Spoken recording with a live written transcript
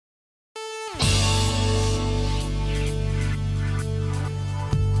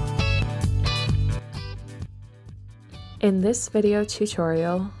In this video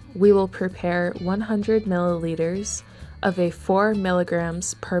tutorial, we will prepare 100 milliliters of a 4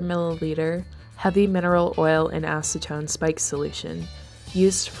 milligrams per milliliter heavy mineral oil and acetone spike solution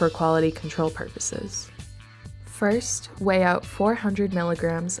used for quality control purposes. First, weigh out 400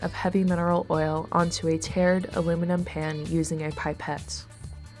 milligrams of heavy mineral oil onto a tiered aluminum pan using a pipette.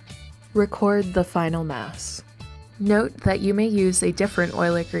 Record the final mass. Note that you may use a different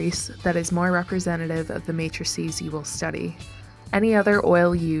oil or grease that is more representative of the matrices you will study. Any other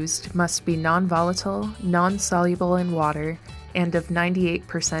oil used must be non-volatile, non-soluble in water, and of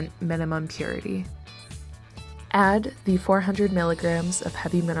 98% minimum purity. Add the 400 milligrams of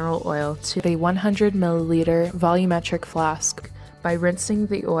heavy mineral oil to a 100 milliliter volumetric flask by rinsing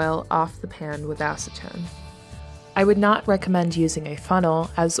the oil off the pan with acetone. I would not recommend using a funnel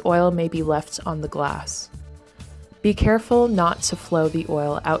as oil may be left on the glass. Be careful not to flow the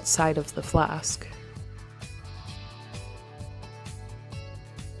oil outside of the flask.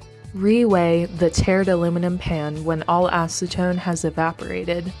 Reweigh the tiered aluminum pan when all acetone has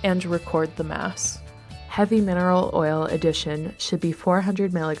evaporated and record the mass. Heavy mineral oil addition should be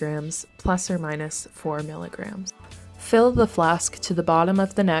 400 milligrams plus or minus 4 milligrams. Fill the flask to the bottom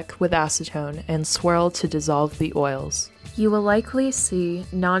of the neck with acetone and swirl to dissolve the oils. You will likely see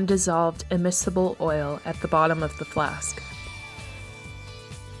non-dissolved immiscible oil at the bottom of the flask.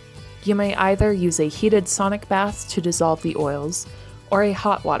 You may either use a heated sonic bath to dissolve the oils or a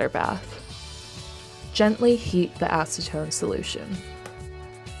hot water bath. Gently heat the acetone solution.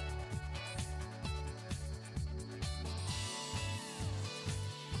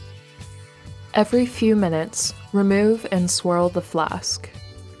 Every few minutes, remove and swirl the flask.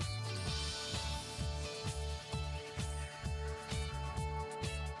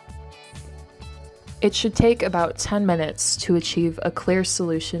 It should take about 10 minutes to achieve a clear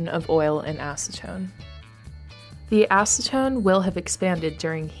solution of oil and acetone. The acetone will have expanded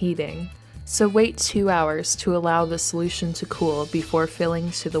during heating, so wait 2 hours to allow the solution to cool before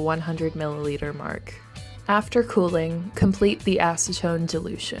filling to the 100 milliliter mark. After cooling, complete the acetone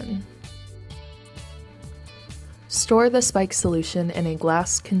dilution. Store the spike solution in a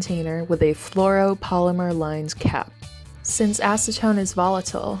glass container with a fluoropolymer-lined cap. Since acetone is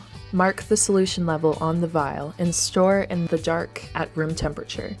volatile, mark the solution level on the vial and store in the dark at room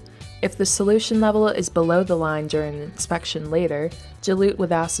temperature. If the solution level is below the line during inspection later, dilute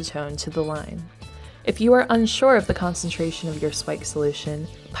with acetone to the line. If you are unsure of the concentration of your spike solution,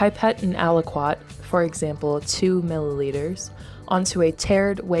 pipette an aliquot, for example 2 milliliters, onto a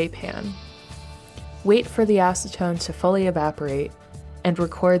tiered weigh pan. Wait for the acetone to fully evaporate and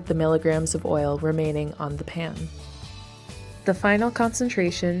record the milligrams of oil remaining on the pan. The final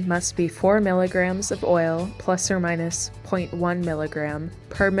concentration must be 4 milligrams of oil plus or minus 0.1 milligram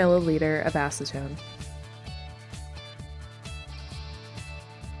per milliliter of acetone.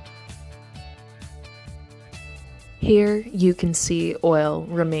 Here you can see oil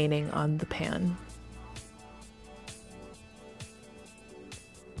remaining on the pan.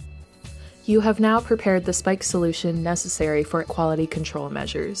 You have now prepared the spike solution necessary for quality control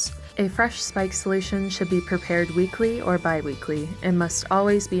measures. A fresh spike solution should be prepared weekly or bi-weekly and must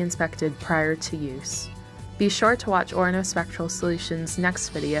always be inspected prior to use. Be sure to watch Orono Spectral Solutions' next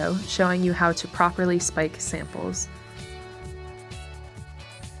video showing you how to properly spike samples.